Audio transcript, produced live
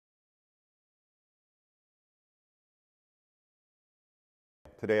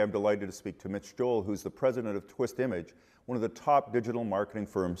Today I'm delighted to speak to Mitch Joel, who's the president of Twist Image, one of the top digital marketing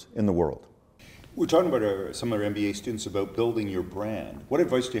firms in the world. We're talking about some of our MBA students about building your brand. What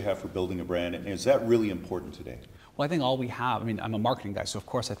advice do you have for building a brand, and is that really important today? Well, I think all we have, I'm a marketing guy, so of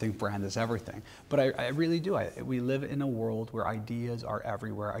course I think brand is everything. But I really do. We live in a world where ideas are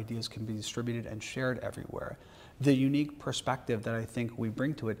everywhere. Ideas can be distributed and shared everywhere. The unique perspective that I think we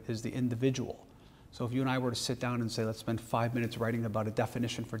bring to it is the individual. So if you and I were to sit down and say, let's spend 5 minutes writing about a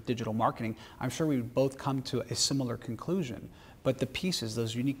definition for digital marketing, I'm sure we would both come to a similar conclusion. But the pieces,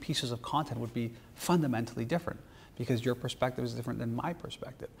 those unique pieces of content would be fundamentally different because your perspective is different than my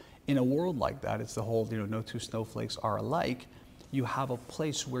perspective. In a world like that, it's the whole, no two snowflakes are alike. You have a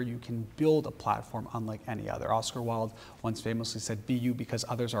place where you can build a platform unlike any other. Oscar Wilde once famously said, be you because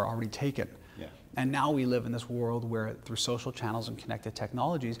others are already taken. Yeah. And now we live in this world where through social channels and connected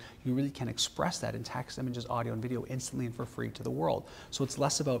technologies, you really can express that in text, images, audio, and video instantly and for free to the world. So it's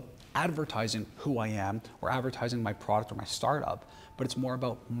less about advertising who I am or advertising my product or my startup, but it's more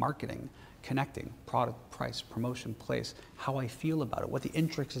about marketing, connecting, product, price, promotion, place, how I feel about it, what the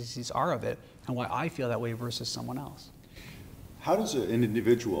intricacies are of it, and why I feel that way versus someone else. How does an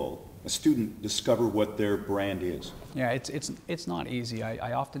individual, a student, discover what their brand is? Yeah, it's not easy.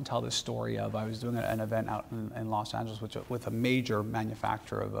 I often tell this story of I was doing an event out in Los Angeles with a major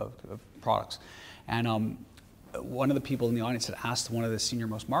manufacturer of products. And one of the people in the audience had asked one of the senior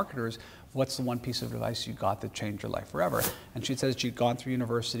most marketers, what's the one piece of advice you got that changed your life forever? And she said she'd gone through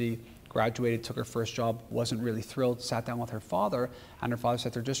university, graduated, took her first job, wasn't really thrilled, sat down with her father, and her father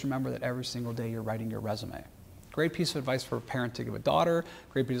said to her, just remember that every single day you're writing your resume. Great piece of advice for a parent to give a daughter,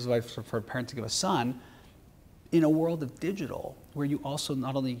 great piece of advice for a parent to give a son. In a world of digital, where you also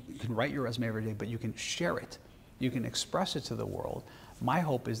not only can write your resume every day, but you can share it, you can express it to the world. My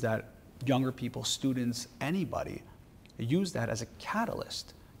hope is that younger people, students, anybody, use that as a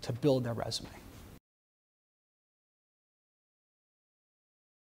catalyst to build their resume.